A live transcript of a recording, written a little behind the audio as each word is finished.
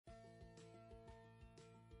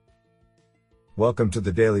Welcome to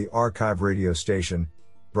the Daily Archive radio station,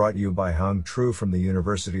 brought you by Hung Tru from the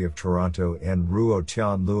University of Toronto and Ruo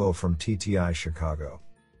Tian Luo from TTI Chicago.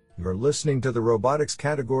 You're listening to the robotics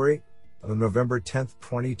category of November 10,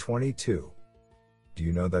 2022. Do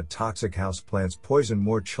you know that toxic houseplants poison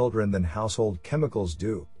more children than household chemicals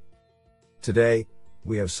do? Today,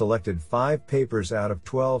 we have selected 5 papers out of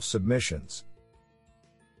 12 submissions.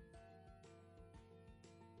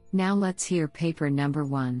 Now let's hear paper number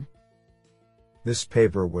 1. This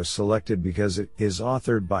paper was selected because it is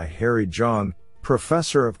authored by Harry Zhang,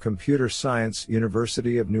 Professor of Computer Science,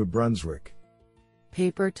 University of New Brunswick.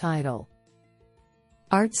 Paper title: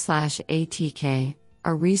 ART/ATK,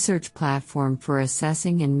 a research platform for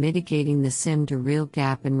assessing and mitigating the sim-to-real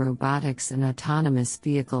gap in robotics and autonomous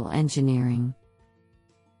vehicle engineering.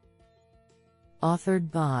 Authored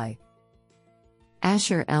by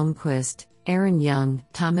Asher Elmquist, Aaron Young,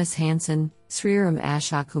 Thomas Hansen, Sriram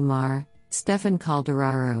Ashakumar, Stefan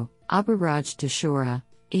Calderaro, Abhiraj Deshora,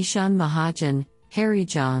 Ishan Mahajan, Harry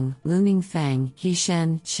Zhang, Luning Feng,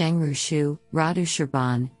 Hishen, Shengru Xu, Radu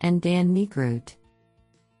Sherban, and Dan Niegroot.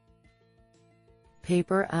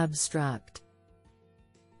 Paper abstract: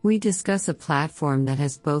 We discuss a platform that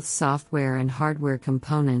has both software and hardware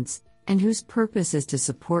components, and whose purpose is to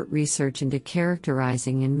support research into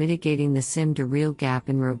characterizing and mitigating the sim-to-real gap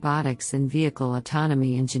in robotics and vehicle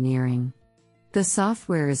autonomy engineering. The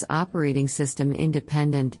software is operating system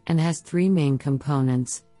independent and has 3 main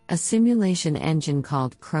components: a simulation engine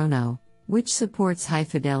called Chrono, which supports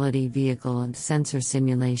high-fidelity vehicle and sensor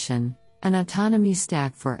simulation, an autonomy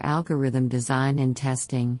stack for algorithm design and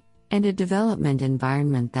testing, and a development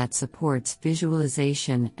environment that supports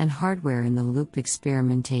visualization and hardware-in-the-loop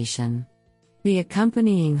experimentation. The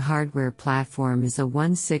accompanying hardware platform is a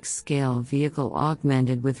 1/6 scale vehicle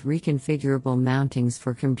augmented with reconfigurable mountings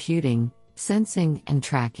for computing, sensing, and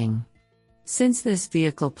tracking. Since this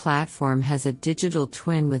vehicle platform has a digital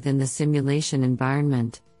twin within the simulation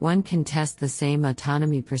environment, one can test the same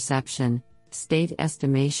autonomy perception, state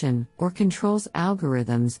estimation, or controls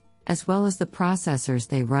algorithms, as well as the processors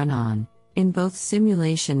they run on, in both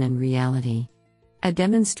simulation and reality. A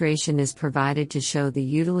demonstration is provided to show the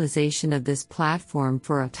utilization of this platform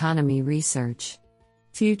for autonomy research.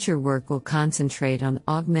 Future work will concentrate on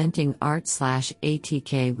augmenting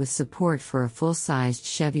ART/ATK with support for a full-sized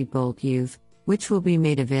Chevy Bolt UV, which will be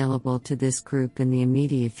made available to this group in the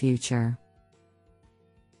immediate future.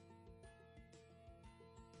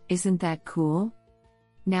 Isn't that cool?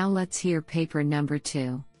 Now let's hear paper number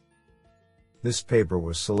 2. This paper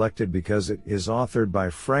was selected because it is authored by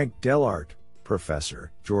Frank Delart,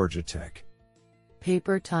 Professor, Georgia Tech.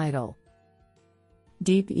 Paper title: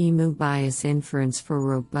 Deep Emu Bias Inference for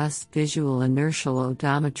Robust Visual Inertial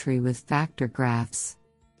Odometry with Factor Graphs.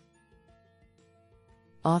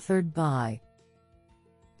 Authored by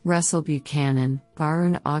Russell Buchanan,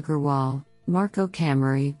 Varun Agarwal, Marco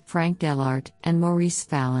Cameri, Frank Delart, and Maurice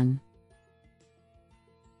Fallon.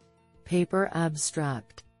 Paper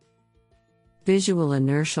abstract: Visual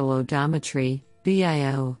Inertial Odometry,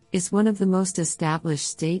 VIO, is one of the most established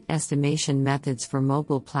state estimation methods for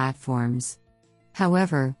mobile platforms.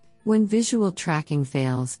 However, when visual tracking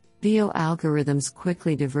fails, VIO algorithms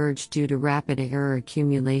quickly diverge due to rapid error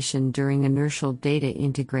accumulation during inertial data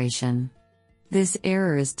integration. This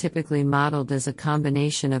error is typically modeled as a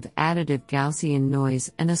combination of additive Gaussian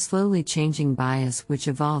noise and a slowly changing bias which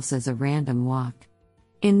evolves as a random walk.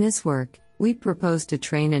 In this work, we propose to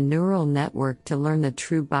train a neural network to learn the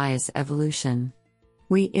true bias evolution.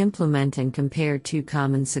 We implement and compare 2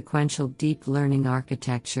 common sequential deep learning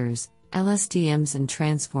architectures, LSTMs and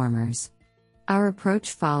transformers. Our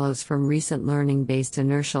approach follows from recent learning-based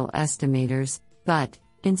inertial estimators, but,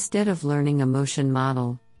 instead of learning a motion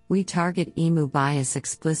model, we target emu bias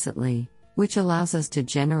explicitly, which allows us to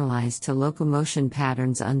generalize to locomotion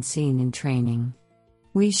patterns unseen in training.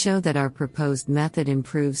 We show that our proposed method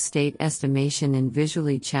improves state estimation in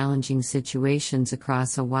visually challenging situations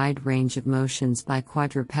across a wide range of motions by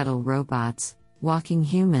quadrupedal robots, walking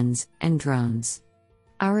humans, and drones.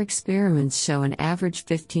 Our experiments show an average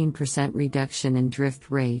 15% reduction in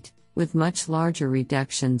drift rate, with much larger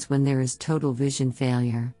reductions when there is total vision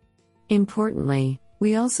failure. Importantly,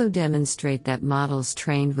 we also demonstrate that models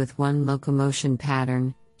trained with one locomotion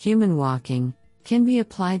pattern, human walking, can be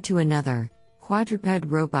applied to another, quadruped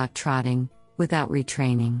robot trotting, without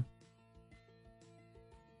retraining.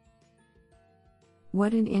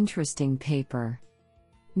 What an interesting paper.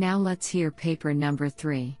 Now let's hear paper number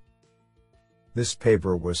 3. This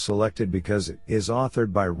paper was selected because it is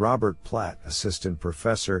authored by Robert Platt, Assistant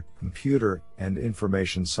Professor, Computer and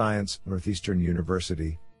Information Science, Northeastern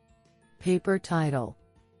University. Paper title: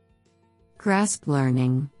 Grasp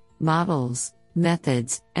Learning, Models,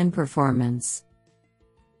 Methods, and Performance.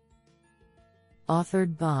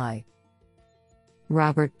 Authored by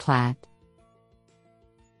Robert Platt.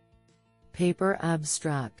 Paper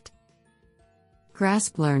Abstract.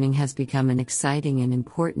 Grasp learning has become an exciting and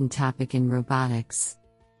important topic in robotics.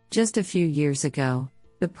 Just a few years ago,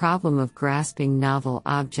 the problem of grasping novel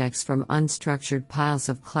objects from unstructured piles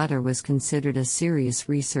of clutter was considered a serious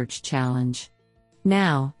research challenge.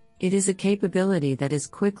 Now, it is a capability that is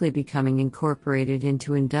quickly becoming incorporated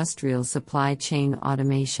into industrial supply chain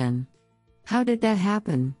automation. How did that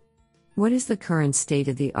happen? What is the current state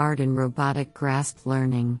of the art in robotic grasp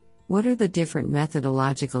learning? What are the different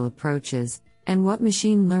methodological approaches, and what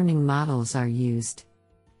machine learning models are used?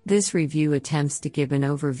 This review attempts to give an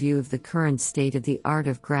overview of the current state of the art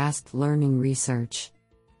of grasp learning research.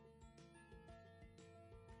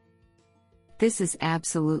 This is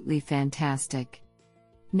absolutely fantastic.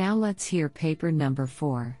 Now let's hear paper number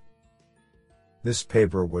 4. This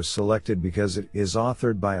paper was selected because it is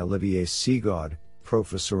authored by Olivier Sigaud,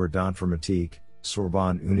 Professeur d'informatique,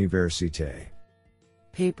 Sorbonne Université.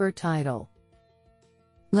 Paper title: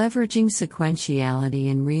 Leveraging Sequentiality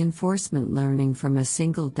in Reinforcement Learning from a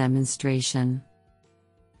Single Demonstration.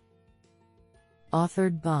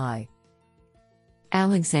 Authored by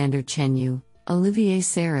Alexander Chenu, Olivier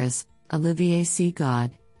Serres, Olivier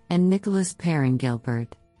Sigaud, and Nicolas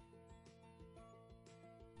Perrin-Gilbert.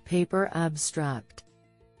 Paper Abstract.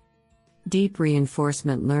 Deep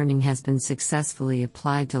reinforcement learning has been successfully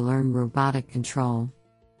applied to learn robotic control.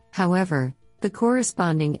 However, the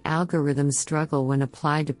corresponding algorithms struggle when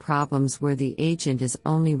applied to problems where the agent is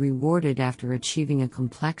only rewarded after achieving a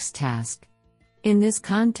complex task. In this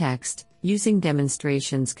context, using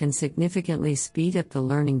demonstrations can significantly speed up the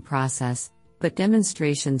learning process, but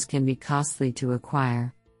demonstrations can be costly to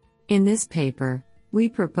acquire. In this paper, we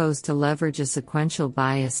propose to leverage a sequential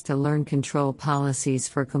bias to learn control policies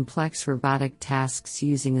for complex robotic tasks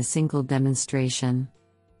using a single demonstration.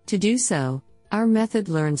 To do so, our method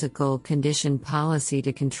learns a goal condition policy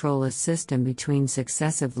to control a system between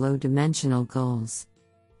successive low-dimensional goals.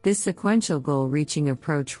 This sequential goal-reaching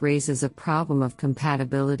approach raises a problem of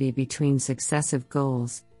compatibility between successive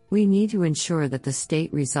goals. We need to ensure that the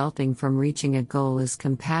state resulting from reaching a goal is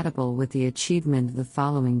compatible with the achievement of the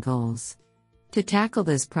following goals. To tackle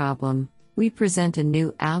this problem, we present a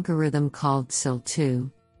new algorithm called SIL2.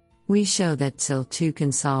 We show that SIL2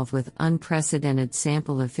 can solve with unprecedented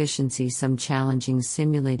sample efficiency some challenging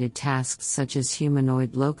simulated tasks such as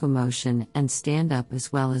humanoid locomotion and stand-up,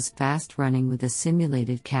 as well as fast running with a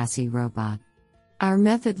simulated CASI robot. Our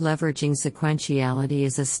method leveraging sequentiality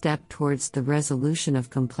is a step towards the resolution of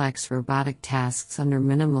complex robotic tasks under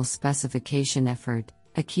minimal specification effort,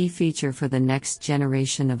 a key feature for the next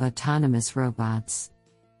generation of autonomous robots.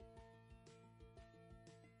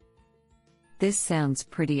 This sounds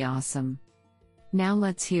pretty awesome. Now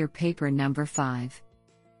let's hear paper number 5.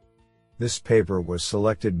 This paper was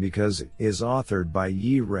selected because it is authored by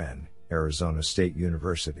Yi Ren, Arizona State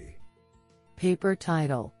University. Paper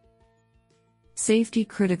title: Safety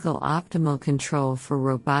Critical Optimal Control for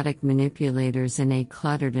Robotic Manipulators in a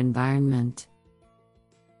Cluttered Environment.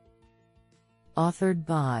 Authored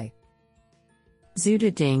by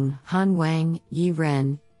Zuda Ding, Han Wang, Yi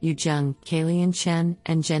Ren, Yu Zheng, Kalian Chen,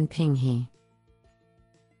 and Zhenping He.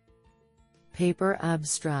 Paper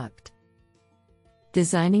Abstract.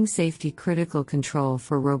 Designing safety-critical control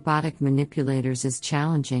for robotic manipulators is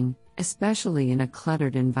challenging, especially in a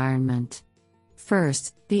cluttered environment.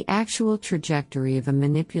 First, the actual trajectory of a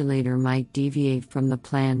manipulator might deviate from the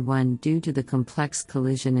planned one due to the complex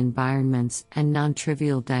collision environments and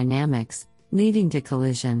non-trivial dynamics, leading to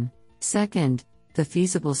collision. Second, the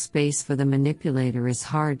feasible space for the manipulator is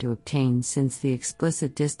hard to obtain since the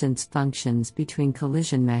explicit distance functions between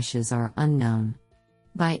collision meshes are unknown.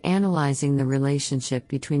 By analyzing the relationship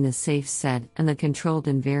between the safe set and the controlled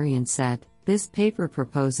invariant set, this paper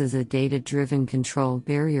proposes a data-driven control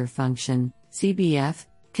barrier function, CBF,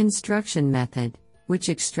 construction method, which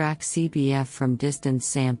extracts CBF from distance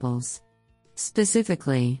samples.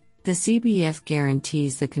 Specifically, the CBF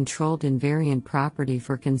guarantees the controlled invariant property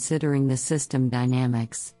for considering the system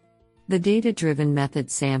dynamics. The data-driven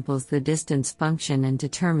method samples the distance function and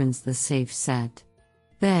determines the safe set.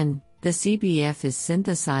 Then, the CBF is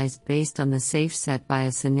synthesized based on the safe set by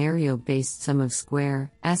a scenario-based sum of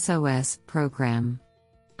square (SOS) program.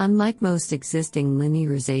 Unlike most existing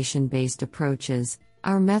linearization-based approaches,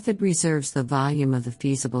 our method reserves the volume of the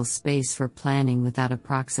feasible space for planning without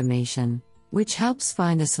approximation, which helps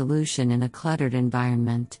find a solution in a cluttered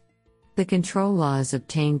environment. The control law is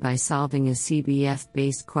obtained by solving a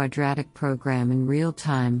CBF-based quadratic program in real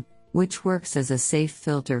time, which works as a safe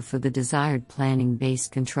filter for the desired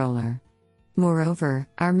planning-based controller. Moreover,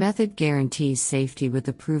 our method guarantees safety with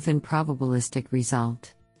a proven probabilistic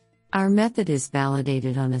result. Our method is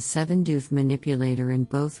validated on a 7DoF manipulator in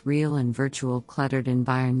both real and virtual cluttered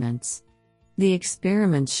environments. The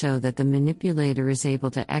experiments show that the manipulator is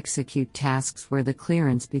able to execute tasks where the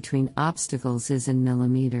clearance between obstacles is in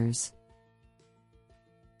millimeters.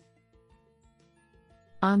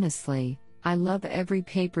 Honestly, I love every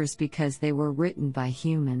papers because they were written by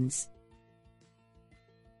humans.